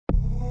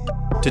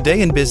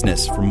Today in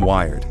Business from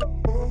Wired.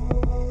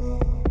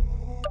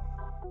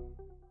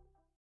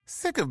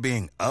 Sick of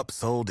being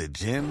upsold at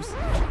gyms?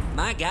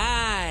 My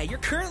guy, you're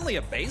currently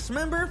a base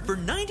member? For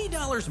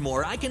 $90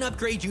 more, I can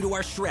upgrade you to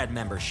our Shred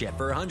membership.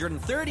 For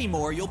 $130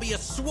 more, you'll be a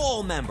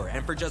Swole member.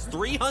 And for just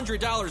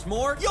 $300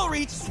 more, you'll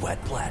reach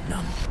Sweat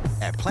Platinum.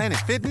 At Planet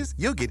Fitness,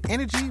 you'll get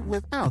energy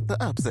without the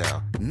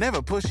upsell.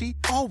 Never pushy,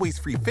 always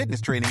free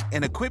fitness training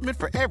and equipment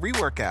for every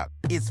workout.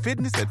 It's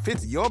fitness that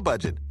fits your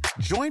budget.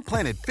 Join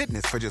Planet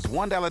Fitness for just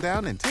 $1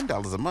 down and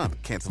 $10 a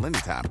month. Cancel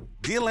anytime.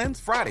 Deal ends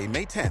Friday,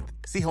 May 10th.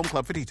 See Home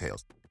Club for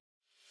details.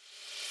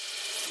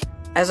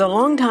 As a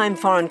longtime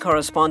foreign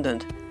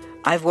correspondent,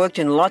 I've worked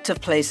in lots of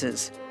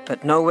places,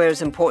 but nowhere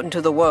as important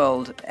to the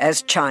world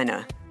as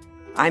China.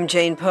 I'm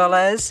Jane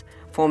Perlez,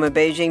 former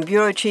Beijing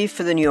bureau chief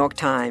for the New York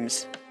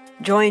Times.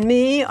 Join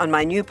me on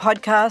my new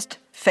podcast,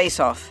 Face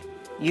Off,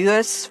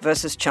 U.S.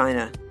 versus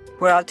China,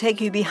 where I'll take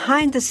you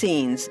behind the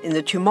scenes in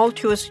the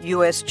tumultuous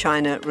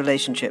U.S.-China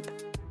relationship.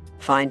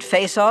 Find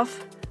Face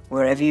Off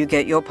wherever you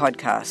get your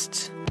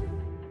podcasts.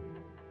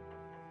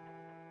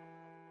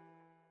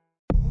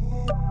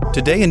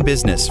 Today in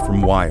Business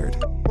from Wired.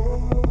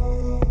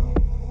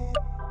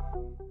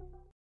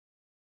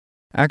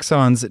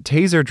 Axon's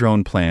Taser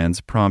drone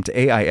plans prompt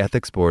AI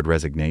ethics board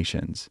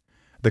resignations.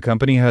 The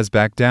company has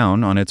backed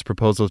down on its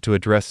proposal to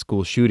address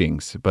school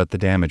shootings, but the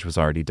damage was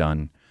already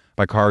done.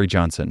 By Kari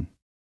Johnson.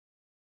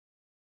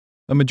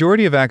 A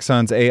majority of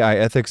Axon's AI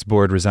ethics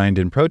board resigned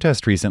in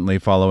protest recently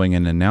following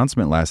an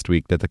announcement last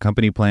week that the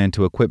company planned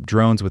to equip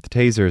drones with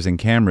tasers and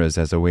cameras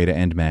as a way to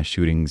end mass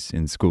shootings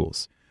in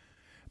schools.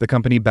 The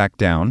company backed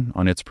down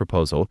on its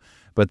proposal,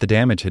 but the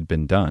damage had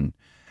been done.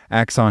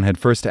 Axon had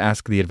first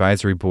asked the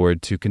advisory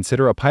board to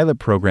consider a pilot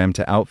program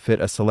to outfit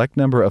a select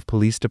number of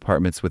police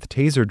departments with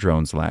Taser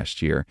drones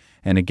last year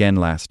and again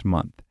last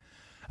month.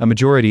 A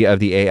majority of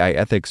the AI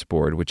ethics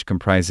board, which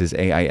comprises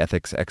AI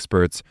ethics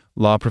experts,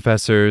 law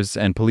professors,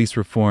 and police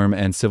reform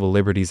and civil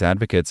liberties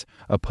advocates,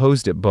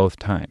 opposed it both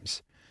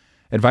times.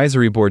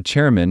 Advisory Board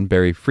Chairman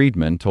Barry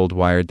Friedman told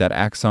Wired that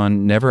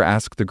Axon never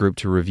asked the group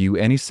to review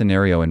any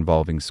scenario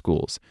involving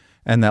schools,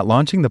 and that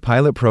launching the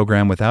pilot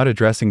program without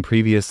addressing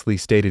previously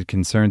stated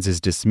concerns is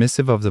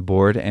dismissive of the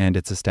board and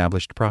its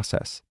established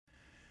process.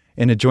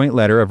 In a joint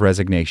letter of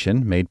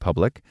resignation made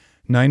public,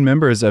 9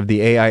 members of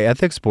the AI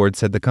Ethics Board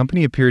said the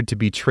company appeared to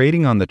be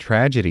trading on the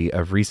tragedy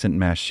of recent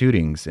mass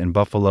shootings in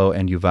Buffalo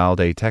and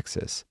Uvalde,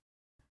 Texas.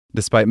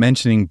 Despite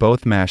mentioning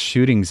both mass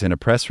shootings in a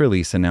press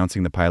release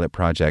announcing the pilot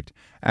project,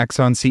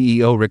 Axon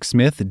CEO Rick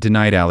Smith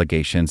denied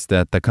allegations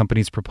that the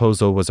company's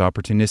proposal was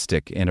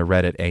opportunistic in a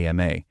Reddit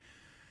AMA.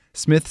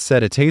 Smith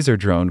said a Taser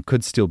drone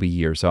could still be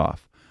years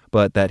off,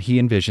 but that he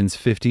envisions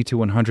 50 to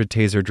 100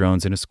 Taser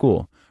drones in a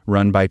school,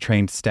 run by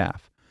trained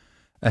staff.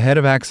 Ahead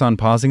of Axon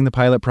pausing the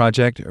pilot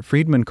project,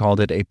 Friedman called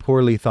it a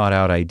poorly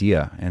thought-out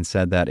idea and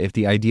said that if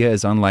the idea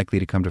is unlikely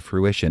to come to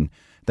fruition,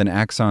 then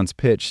Axon's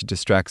pitch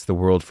distracts the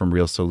world from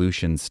real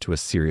solutions to a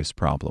serious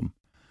problem.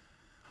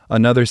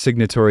 Another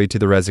signatory to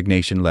the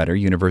resignation letter,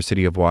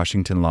 University of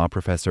Washington law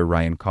professor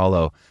Ryan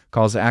Kahlo,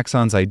 calls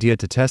Axon's idea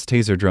to test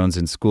Taser drones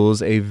in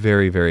schools a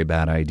very, very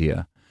bad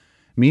idea.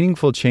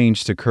 Meaningful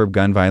change to curb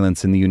gun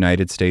violence in the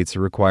United States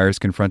requires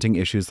confronting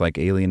issues like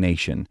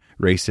alienation,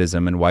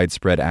 racism, and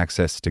widespread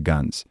access to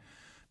guns.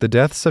 The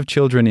deaths of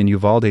children in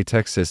Uvalde,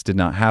 Texas did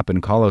not happen,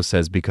 Kahlo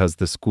says, because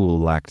the school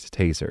lacked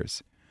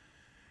tasers.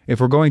 If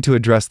we're going to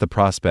address the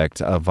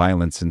prospect of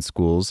violence in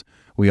schools,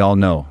 we all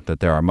know that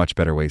there are much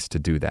better ways to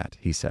do that,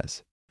 he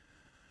says.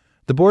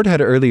 The board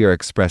had earlier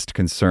expressed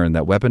concern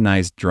that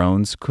weaponized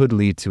drones could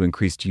lead to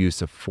increased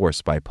use of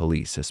force by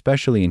police,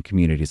 especially in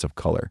communities of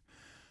color.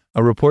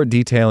 A report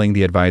detailing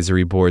the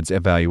advisory board's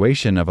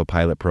evaluation of a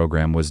pilot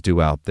program was due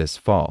out this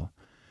fall.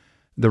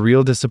 The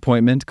real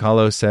disappointment,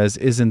 Kahlo says,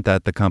 isn't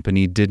that the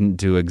company didn't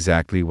do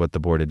exactly what the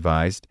board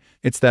advised.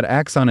 It's that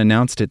Axon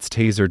announced its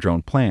Taser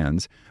drone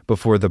plans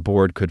before the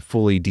board could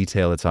fully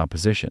detail its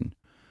opposition.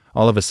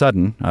 All of a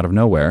sudden, out of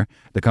nowhere,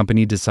 the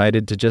company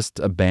decided to just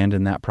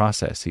abandon that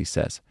process, he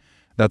says.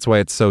 That's why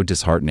it's so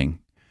disheartening.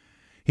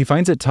 He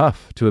finds it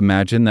tough to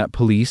imagine that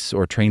police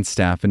or trained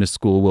staff in a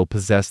school will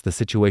possess the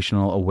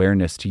situational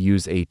awareness to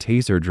use a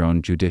Taser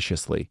drone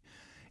judiciously.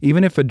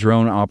 Even if a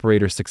drone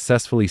operator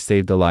successfully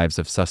saved the lives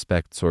of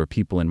suspects or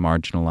people in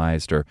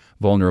marginalized or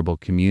vulnerable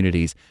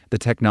communities, the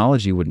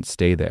technology wouldn't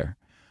stay there.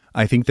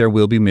 I think there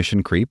will be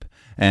mission creep,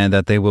 and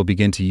that they will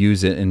begin to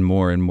use it in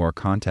more and more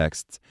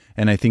contexts.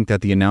 And I think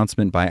that the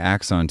announcement by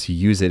Axon to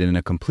use it in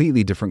a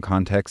completely different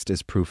context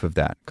is proof of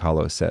that,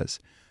 Kahlo says.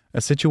 A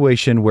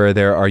situation where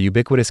there are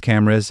ubiquitous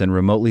cameras and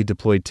remotely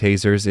deployed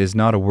tasers is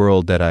not a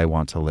world that I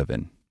want to live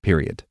in,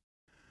 period.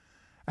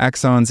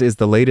 Axon's is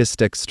the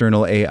latest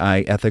external AI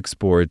ethics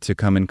board to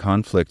come in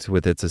conflict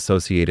with its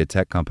associated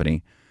tech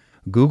company.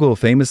 Google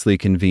famously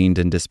convened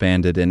and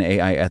disbanded an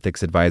AI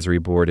ethics advisory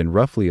board in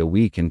roughly a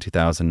week in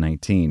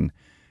 2019.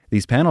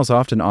 These panels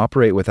often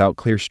operate without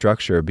clear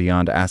structure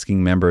beyond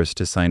asking members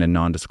to sign a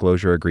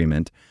non-disclosure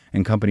agreement,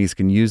 and companies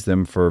can use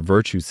them for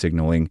virtue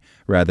signaling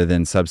rather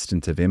than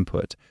substantive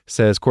input,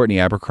 says Courtney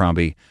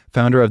Abercrombie,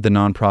 founder of the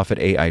nonprofit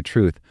AI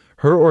Truth.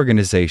 Her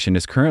organization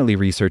is currently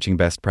researching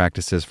best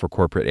practices for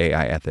corporate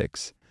AI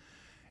ethics.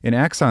 In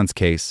Axon's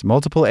case,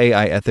 multiple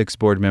AI ethics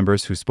board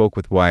members who spoke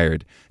with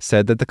Wired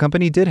said that the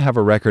company did have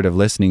a record of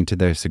listening to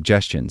their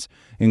suggestions,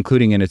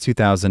 including in a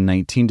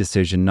 2019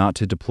 decision not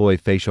to deploy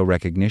facial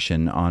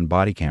recognition on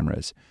body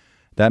cameras.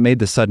 That made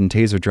the sudden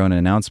Taser drone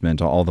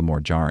announcement all the more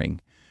jarring.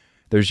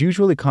 There's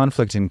usually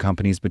conflict in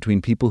companies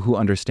between people who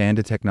understand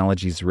a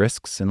technology's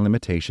risks and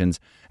limitations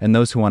and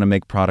those who want to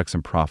make products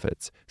and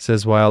profits,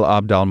 says Wael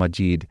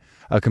Abdel-Majid,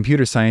 a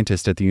computer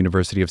scientist at the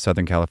University of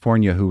Southern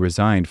California who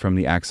resigned from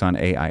the Axon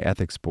AI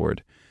Ethics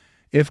Board.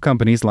 If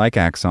companies like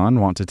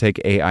Axon want to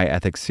take AI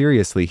ethics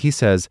seriously, he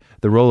says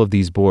the role of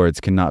these boards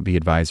cannot be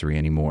advisory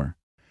anymore.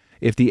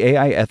 If the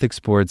AI Ethics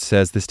Board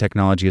says this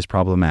technology is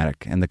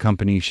problematic and the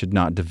company should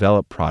not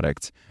develop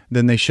products,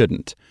 then they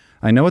shouldn't.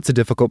 I know it's a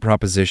difficult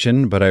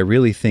proposition, but I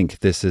really think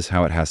this is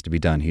how it has to be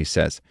done, he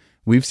says.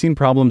 We've seen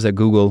problems at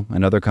Google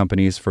and other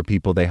companies for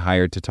people they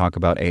hired to talk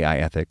about AI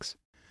ethics.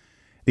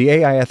 The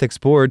AI Ethics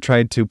Board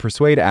tried to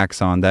persuade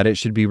Axon that it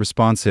should be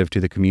responsive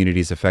to the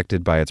communities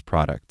affected by its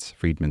products,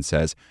 Friedman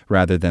says,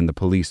 rather than the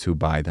police who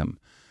buy them.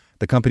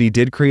 The company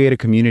did create a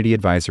community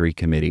advisory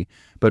committee,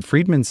 but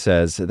Friedman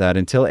says that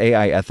until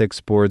AI ethics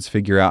boards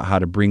figure out how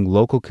to bring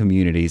local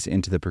communities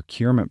into the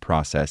procurement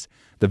process,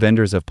 the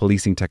vendors of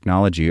policing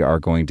technology are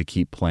going to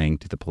keep playing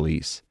to the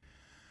police.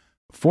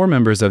 4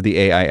 members of the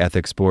AI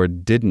Ethics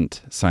Board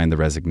didn't sign the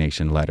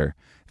resignation letter.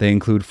 They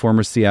include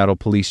former Seattle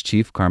Police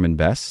Chief Carmen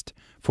Best,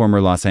 former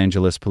Los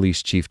Angeles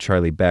Police Chief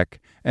Charlie Beck,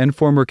 and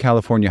former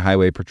California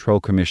Highway Patrol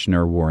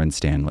Commissioner Warren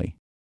Stanley.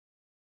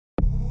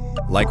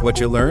 Like what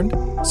you learned?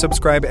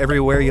 Subscribe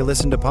everywhere you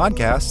listen to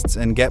podcasts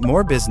and get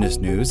more business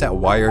news at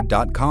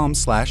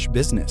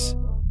wired.com/business.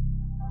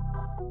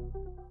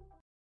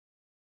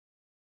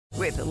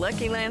 With the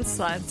Lucky Land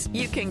Slots,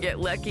 you can get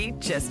lucky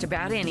just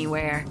about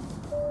anywhere.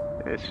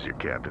 This is your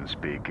captain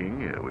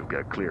speaking. We've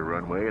got clear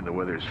runway and the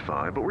weather's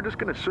fine, but we're just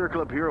going to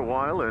circle up here a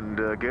while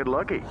and get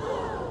lucky.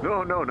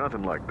 No,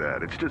 nothing like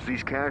that. It's just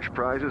these cash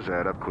prizes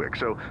add up quick.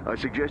 So I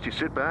suggest you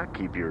sit back,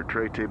 keep your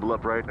tray table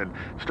upright, and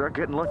start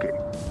getting lucky.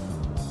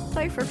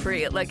 Play for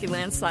free at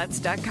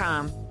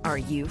LuckyLandSlots.com. Are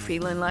you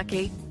feeling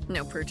lucky?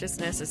 No purchase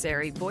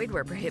necessary. Void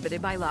where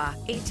prohibited by law.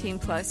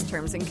 18+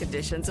 terms and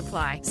conditions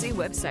apply. See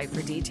website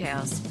for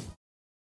details.